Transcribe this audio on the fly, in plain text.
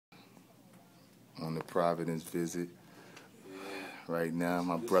a Providence visit. Right now,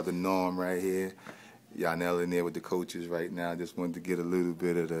 my brother Norm right here. Yonel in there with the coaches right now. Just wanted to get a little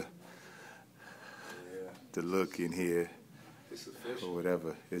bit of the look in here. It's official. Or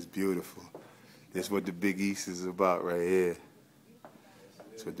whatever. It's beautiful. This is what the Big East is about right here.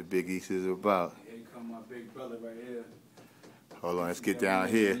 That's what the Big East is about. Here come my big brother right here. Hold on, let's get down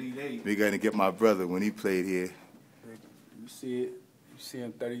here. We're going to get my brother when he played here. You see it. You see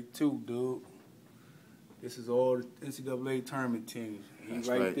him 32, dude. This is all the NCAA tournament teams. He's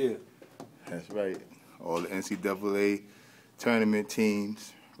right there. That's right. All the NCAA tournament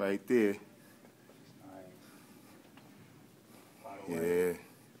teams right there. By the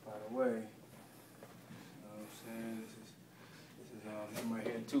way, you know what I'm saying? This is him right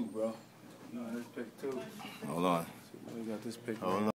here too, bro. You know this pick too. Hold on. We got this pick. Hold on.